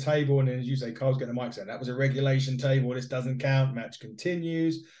through the table, and then as you say, Carl's getting the mic saying that was a regulation table. This doesn't count. Match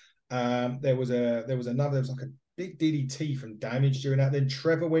continues. There was like a big DDT from Damage during that. Then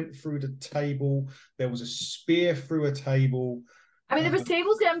Trevor went through the table. There was a spear through a table. There was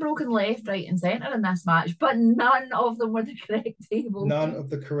tables getting broken left, right, and centre in this match, but none of them were the correct table. None of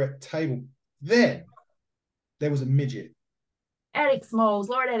the correct table. Then there was a midget.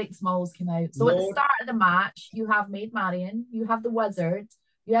 Lord Eric Smalls came out. So at the start of the match, you have Maid Marian, you have the Wizard,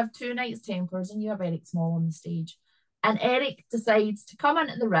 you have two Knights Templars, and you have Eric Small on the stage. And Eric decides to come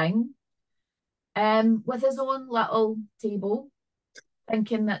into the ring with his own little table,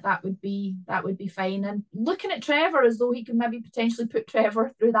 thinking that would be fine, and looking at Trevor as though he could maybe potentially put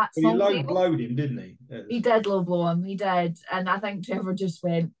Trevor through that small table. He blowed him, didn't he? He did low blow him, he did. And I think Trevor just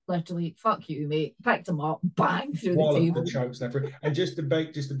went literally, fuck you, mate, picked him up, bang, through the table. The chokes and just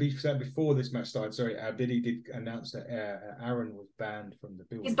to be said, before this match started, sorry, Billy did announce that Aaron was banned from the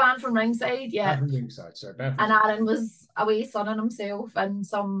building. He's banned from ringside, yeah. Banned from ringside, sorry. And Aaron was away sunning himself in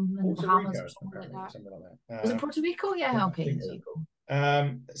the Bahamas or something like that. Was it Puerto Rico? Yeah, okay, there you go.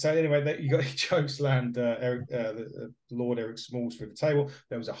 So anyway, you got choke slammed Lord Eric Smalls through the table.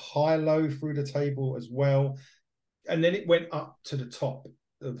 There was a high-low through the table as well, and then it went up to the top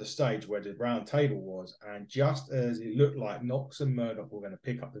of the stage where the round table was. And just as it looked like Knox and Murdoch were going to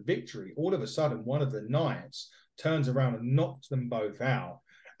pick up the victory, all of a sudden one of the Knights turns around and knocks them both out,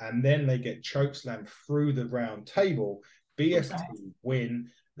 and then they get choke slammed through the round table. BFT win.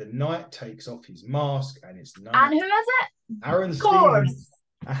 The Knight takes off his mask, and it's Knight. And who is it? Aaron Stevens.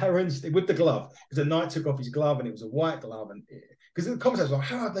 With the glove, because the Knight took off his glove and it was a white glove, and because the commentators were like,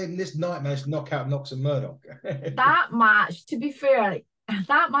 how have they this Knight managed to knock out Knox and Murdoch? That match, to be fair,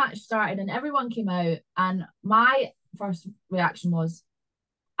 that match started and everyone came out, and my first reaction was,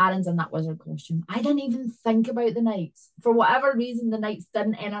 Aaron's in that wizard costume. I didn't even think about the Knights. For whatever reason, the Knights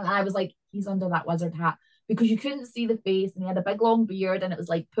didn't, and I was like, he's under that wizard hat, because you couldn't see the face, and he had a big long beard, and it was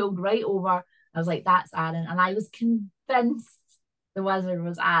like pulled right over. I was like, that's Aaron. And I was convinced the Wizard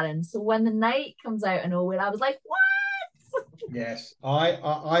was Aaron. So when the Knight comes out of nowhere, I was like, what? Yes.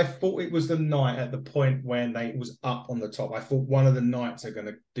 I thought it was the Knight at the point when it was up on the top. I thought one of the Knights are going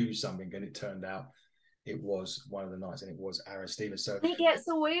to do something, and it turned out it was one of the Knights, and it was Aaron Stevens. So he gets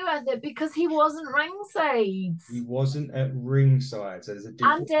away with it because he wasn't ringside. He wasn't at ringside. So there's a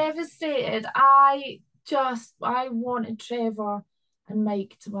difference. I'm devastated. I wanted Trevor and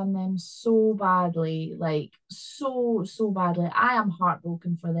Mike to win them so badly, like so badly. I am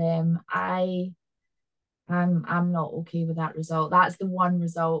heartbroken for them. I'm not okay with that result. That's the one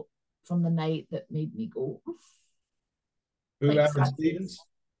result from the night that made me go Boo like Aaron sad. Stevens.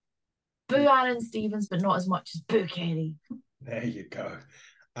 Boo Aaron Stevens, but not as much as Boo Kerry. There you go.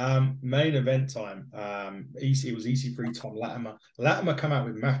 Main event time. It was EC3 Tom Latimer. Latimer come out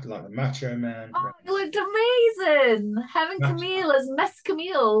with like the Macho Man. Oh, he looked amazing. Having Camille as Miss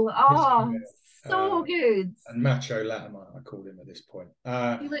Camille. Oh, so good. And Macho Latimer, I called him at this point.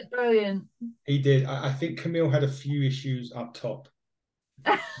 He looked brilliant. He did. I think Camille had a few issues up top.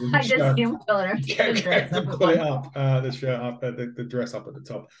 I did see him pulling her pull it up, the shirt up, the dress up at the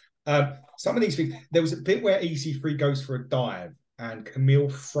top. Some of these things. There was a bit where EC3 goes for a dive and Camille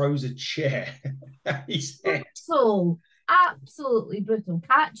throws a chair at his head. So absolutely brutal.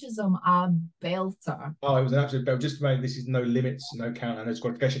 Catches him a belter. Oh, it was an absolute belt. Just to make this is no limits, no count, and no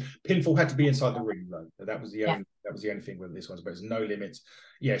disqualification. Pinfall had to be inside the ring though. That was the only thing with this one. But it's no limits.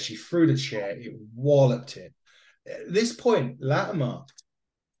 Yeah, she threw the chair. It walloped it. At this point, Latimer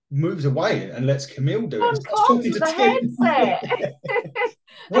moves away and lets Camille do it. Talking to the headset.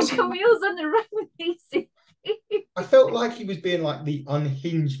 And Camille's in the ring with EC3. I felt like he was being like the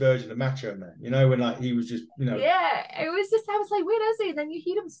unhinged version of Macho Man, you know, when like he was just, you know. Yeah, it was just, I was like, where is he? And then you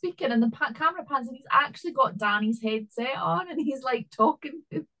hear him speaking and the camera pans and he's actually got Danny's headset on and he's like talking.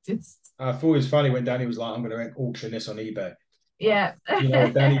 Just. I thought it was funny when Danny was like, I'm going to auction this on eBay. Yeah. You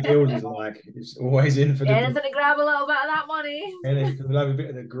know, Danny Dills is like, it's always in for the. Anything to grab a little bit of that money. And we'll have a bit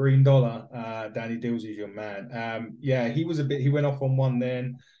of the green dollar. Danny Dills is your man. Yeah, he went off on one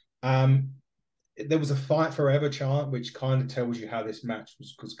then. There was a fight forever chant, which kind of tells you how this match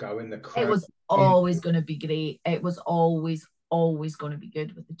was going. The crowd. It was always going to be great. It was always going to be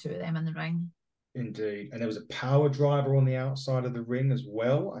good with the two of them in the ring. Indeed, and there was a power driver on the outside of the ring as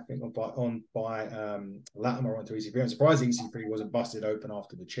well. I think by Latimer onto EC3. I'm surprised EC3 wasn't busted open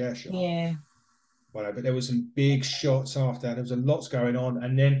after the chair shot. Yeah. Well, but there was some big shots after that. There was a lot going on,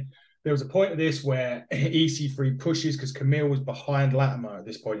 and then there was a point of this where EC3 pushes because Camille was behind Latimer at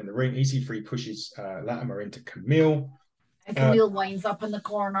this point in the ring. EC3 pushes Latimer into Camille. And Camille winds up in the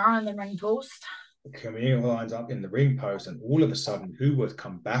corner in the ring post. Camille lines up in the ring post, and all of a sudden, who would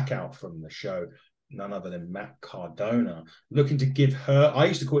come back out from the show? None other than Matt Cardona, looking to give her. I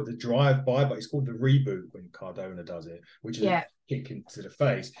used to call it the drive-by, but it's called the reboot when Cardona does it, which is a kick into the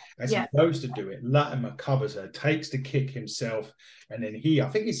face. As he goes to do it, Latimer covers her, takes the kick himself, and then I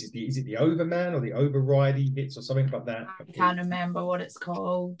think is it the Overman or the Override he hits or something like that? I can't remember what it's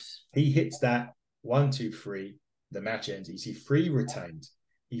called. He hits that 1, 2, 3. The match ends. EC3 retains.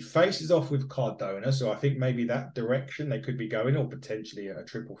 He faces off with Cardona, so I think maybe that direction they could be going, or potentially a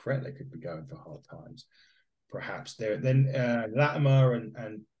triple threat they could be going for hard times. Perhaps then Latimer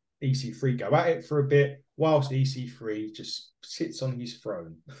and EC3 go at it for a bit, whilst EC3 just sits on his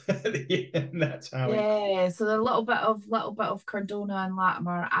throne. And that's how. Yeah, so a little bit of Cardona and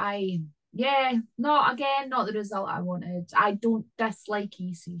Latimer. Not the result I wanted. I don't dislike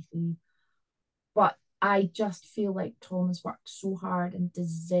EC3, but I just feel like Tom has worked so hard and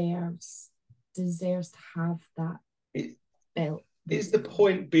deserves to have that belt. Is the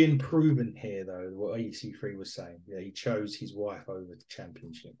point being proven here, though, what EC3 was saying? Yeah, he chose his wife over the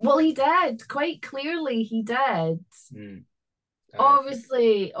championship. Well, he did. Quite clearly, he did.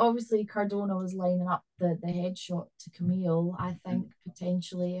 Obviously, Cardona was lining up the headshot to Camille. I think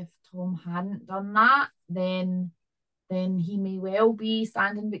potentially if Tom hadn't done that, then he may well be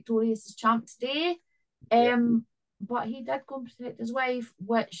standing victorious as champ today. But he did go and protect his wife,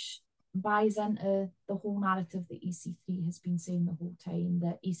 which buys into the whole narrative that EC3 has been saying the whole time,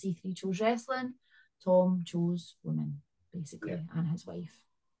 that EC3 chose wrestling, Tom chose women, basically, and his wife.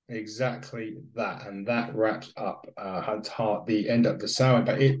 Exactly that, and that wraps up Hunt's Heart, the end of the Samhain.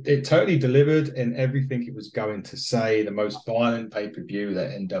 But it totally delivered in everything it was going to say. The most violent pay-per-view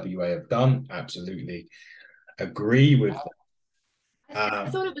that NWA have done. Absolutely agree with that. I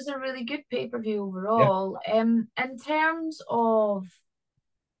thought it was a really good pay-per-view overall. In terms of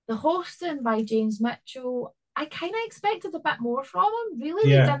the hosting by James Mitchell, I kind of expected a bit more from him. Really,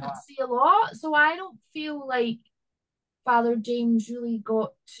 we didn't see a lot, so I don't feel like Father James really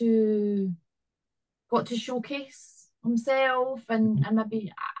got to showcase himself, and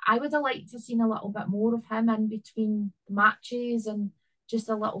maybe I would have liked to have seen a little bit more of him in between the matches and just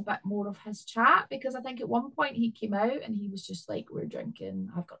a little bit more of his chat, because I think at one point he came out and he was just like, we're drinking,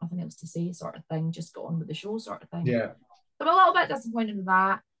 I've got nothing else to say sort of thing, just got on with the show sort of thing. Yeah. So I'm a little bit disappointed with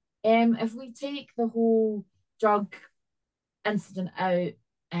that. If we take the whole drug incident out,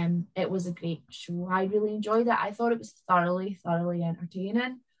 It was a great show. I really enjoyed it. I thought it was thoroughly, thoroughly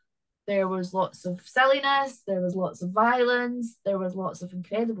entertaining. There was lots of silliness, there was lots of violence, there was lots of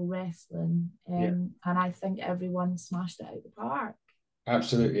incredible wrestling, and I think everyone smashed it out of the park.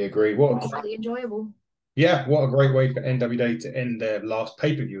 Absolutely agree. It was really enjoyable. Yeah, what a great way for NWA to end their last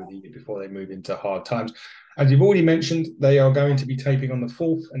pay-per-view of the year before they move into hard times. As you've already mentioned, they are going to be taping on the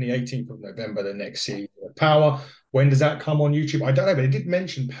 4th and the 18th of November, the next season of Power. When does that come on YouTube? I don't know, but they did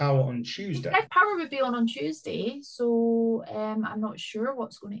mention Power on Tuesday. Power would be on Tuesday, so I'm not sure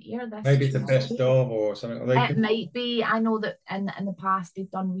what's going to air this Maybe it's Tuesday. a best of or something. It might be. I know that in the past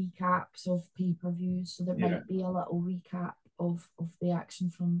they've done recaps of pay-per-views, so there might be a little recap of the action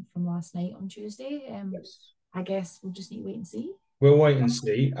from last night on Tuesday. Yes. I guess we'll just need to wait and see. We'll wait and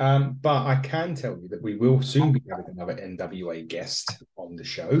see. But I can tell you that we will soon be having another NWA guest on the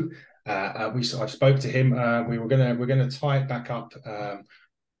show. I spoke to him. We're gonna tie it back up.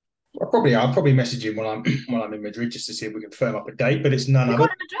 I'll probably message him when I'm in Madrid just to see if we can firm up a date. But it's none You're other.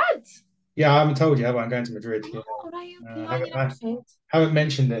 going to Madrid? Yeah, I haven't told you, have I? I'm going to Madrid. Oh, right, okay. Haven't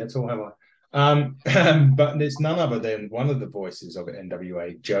mentioned it at all, have I? But it's none other than one of the voices of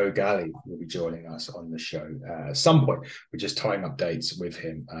NWA, Joe Galley, will be joining us on the show at some point. We're just tying up dates with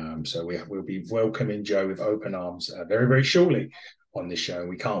him. So we'll be welcoming Joe with open arms very, very shortly on this show.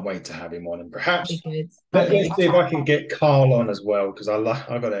 We can't wait to have him on, and perhaps let's see if I can get Carl on as well, because I got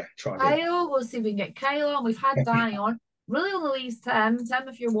to try and get Kyle. We'll see if we can get Kyle on. We've had Danny on. Really only leaves Tim. Tim,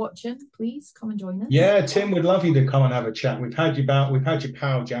 if you're watching, please come and join us. Yeah, Tim would love you to come and have a chat. We've had your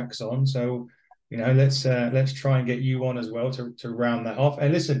pal Jacks on, so let's try and get you on as well to round that off.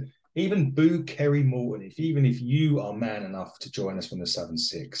 And listen, even Boo Kerry Morton, if you are man enough to join us from the Southern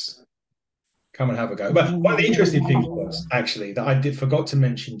Six, come and have a go. But one of the interesting things was actually that I forgot to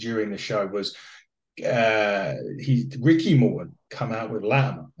mention during the show was Ricky Morton come out with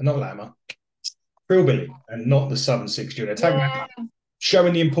Hillbilly, and not the Southern Six Junior tag match,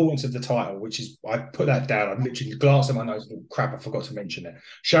 showing the importance of the title, which is, I put that down. I literally glanced at my notes and crap, I forgot to mention it.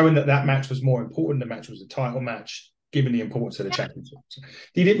 Showing that match was more important. The match was a title match, given the importance of the championship. So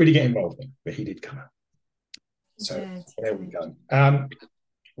he didn't really get involved in it, but he did come out. So there we go.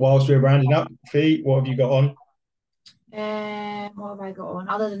 Whilst we're rounding up, Fee, what have you got on? What have I got on?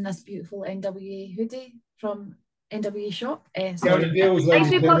 Other than this beautiful NWA hoodie from NWA shop. Thanks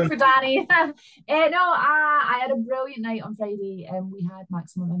for plug for Danny. I had a brilliant night on Friday. We had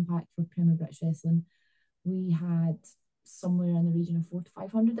Maximum Impact for Premier British Wrestling. We had somewhere in the region of 400 to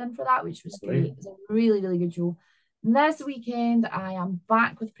 500 in for that, which was great. It was a really, really good show. This weekend, I am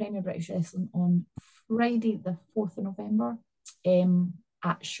back with Premier British Wrestling on Friday, the 4th of November,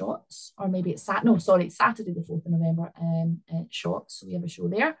 at Shots, or maybe it's Saturday the 4th of November at Shots. So we have a show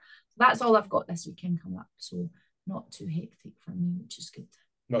there. So that's all I've got this weekend coming up. So not too hectic for me, which is good.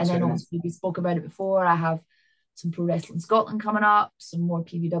 And then obviously we spoke about it before. I have some Pro Wrestling Scotland coming up, some more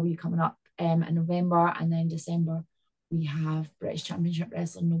PVW coming up in November, and then December we have British Championship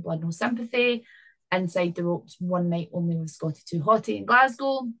Wrestling, No Blood, No Sympathy, Inside the Ropes, one night only with Scotty 2 Hottie in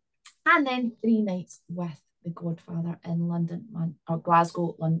Glasgow, and then 3 nights with The Godfather in London,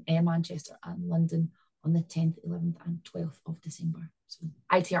 Glasgow, Manchester and London on the 10th, 11th and 12th of December. So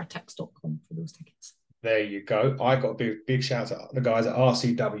itrtix.com for those tickets. There you go. I got a big shout to the guys at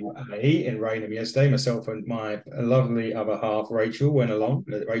RCWA in Raynham yesterday. Myself and my lovely other half, Rachel, went along.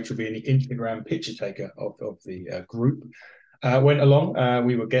 Rachel being the Instagram picture taker of the group. Went along.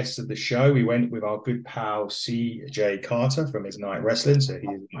 We were guests of the show. We went with our good pal CJ Carter from His Night Wrestling, so he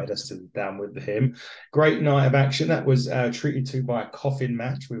invited us down with him. Great night of action. That was treated to by a coffin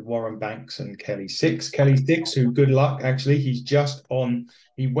match with Warren Banks and Kelly Six. Kelly Six, who, good luck, actually, he's just on.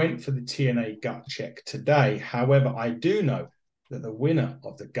 He went for the TNA gut check today. However, I do know that the winner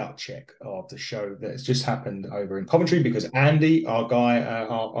of the gut check of the show that has just happened over in Coventry, because Andy, our guy,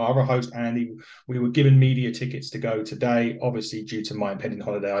 our other host, Andy, we were given media tickets to go today. Obviously, due to my impending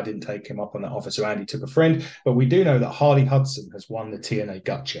holiday, I didn't take him up on that offer, so Andy took a friend. But we do know that Harley Hudson has won the TNA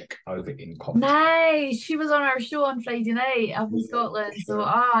gut check over in Coventry. Nice. She was on our show on Friday night up in Scotland. So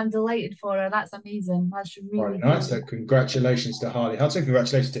I'm delighted for her. That's amazing. That's really nice. So congratulations to Harley Hudson.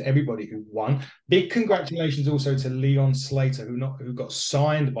 Congratulations to everybody who won. Big congratulations also to Leon Slater, who got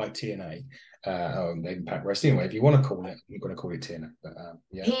signed by TNA, Impact Wrestling. Anyway, if you want to call it, I'm going to call it TNA. But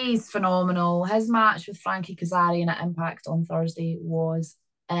yeah, he's phenomenal. His match with Frankie Kazarian at Impact on Thursday was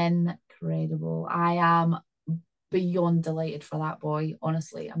incredible. I am beyond delighted for that boy.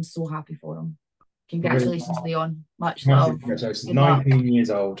 Honestly, I'm so happy for him. Congratulations, Leon. Much Massive love. congratulations. Good luck. 19 years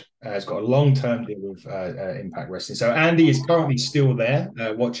old. Has got a long-term deal with Impact Wrestling. So Andy is currently still there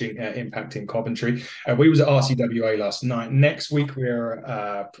watching Impact in Coventry. We was at RCWA last night. Next week we're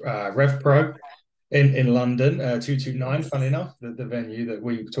Rev Pro in London, 229, funny enough, the venue that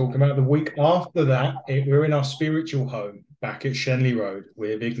we were talking about. The week after that, we're in our spiritual home back at Shenley Road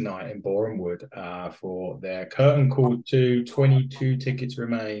with Ignite in Boreham Wood for their Curtain Call 2. 22 tickets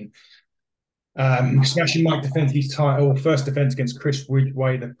remain. Smashing Mike defends his title, first defense against Chris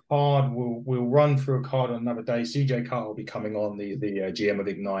Ridgway. The card will run through a card on another day. CJ Carter will be coming on, the GM of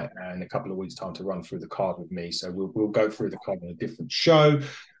Ignite, in a couple of weeks' time to run through the card with me. So we'll go through the card on a different show.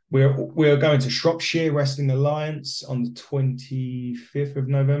 We're going to Shropshire Wrestling Alliance on the 25th of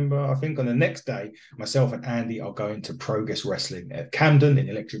November, I think. On the next day, myself and Andy are going to Progress Wrestling at Camden in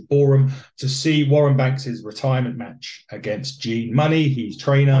Electric Ballroom to see Warren Banks' retirement match against Gene Money, his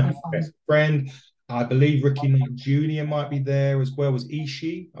trainer, his best friend. I believe Ricky Knight Jr. might be there, as well as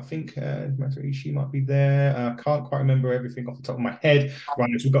Ishii. I think Ishii might be there. I can't quite remember everything off the top of my head. Right,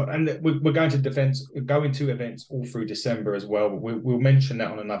 we're going to events all through December as well. We'll mention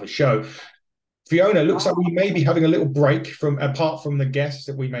that on another show. Fiona, looks like we may be having a little break apart from the guests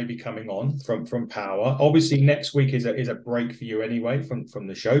that we may be coming on from Power. Obviously, next week is a break for you anyway from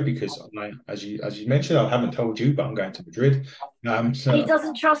the show because, as you mentioned, I haven't told you, but I'm going to Madrid. So He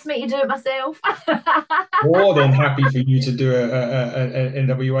doesn't trust me to do it myself. more than happy for you to do a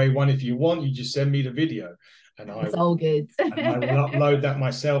NWA one if you want. You just send me the video. It's all good. And I will upload that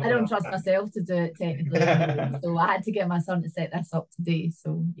myself. I don't trust myself to do it technically, anyway, so I had to get my son to set this up today.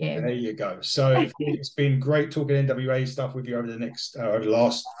 So yeah, there you go. So it's been great talking NWA stuff with you over the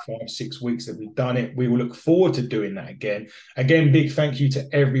last 5-6 weeks that we've done it. We will look forward to doing that again. Again, big thank you to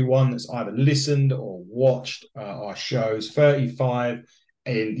everyone that's either listened or watched our shows. 35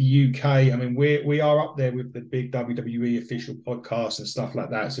 in the UK. I mean, we are up there with the big WWE official podcasts and stuff like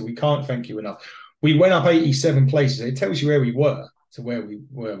that. So we can't thank you enough. We went up 87 places. It tells you where we were to where we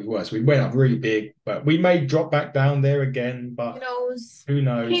were. So we went up really big, but we may drop back down there again. But who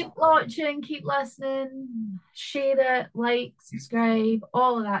knows? Keep watching, keep listening, share it, like, subscribe,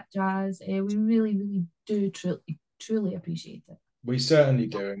 all of that jazz. We really, really do truly appreciate it. We certainly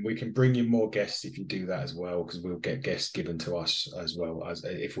do, and we can bring you more guests if you do that as well, because we'll get guests given to us as well, as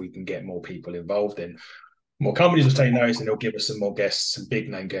if we can get more people involved in. More companies will take notice and they'll give us some more guests, some big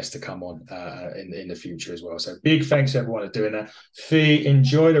name guests to come on in the future as well. So big thanks to everyone for doing that. Fee,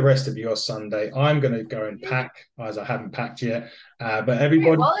 enjoy the rest of your Sunday. I'm going to go and pack, as I haven't packed yet. But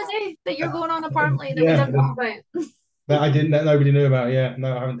everybody, what is it that you're going on apparently that we didn't know about? that nobody knew about yet.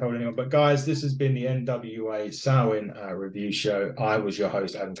 No, I haven't told anyone. But guys, this has been the NWA Samhain review show. I was your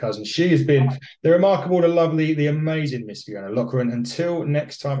host, Adam Cousins. She has been the remarkable, the lovely, the amazing Miss Fiona Lockren. Until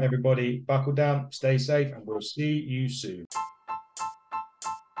next time, everybody, buckle down, stay safe, and we'll see you soon.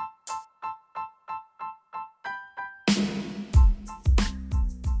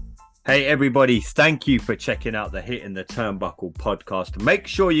 Hey everybody, thank you for checking out the Hitting the Turnbuckle podcast. Make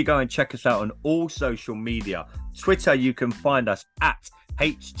sure you go and check us out on all social media. Twitter, you can find us at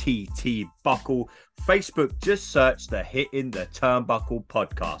HTT Buckle. Facebook, just search the Hitting the Turnbuckle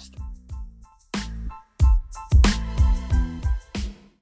podcast.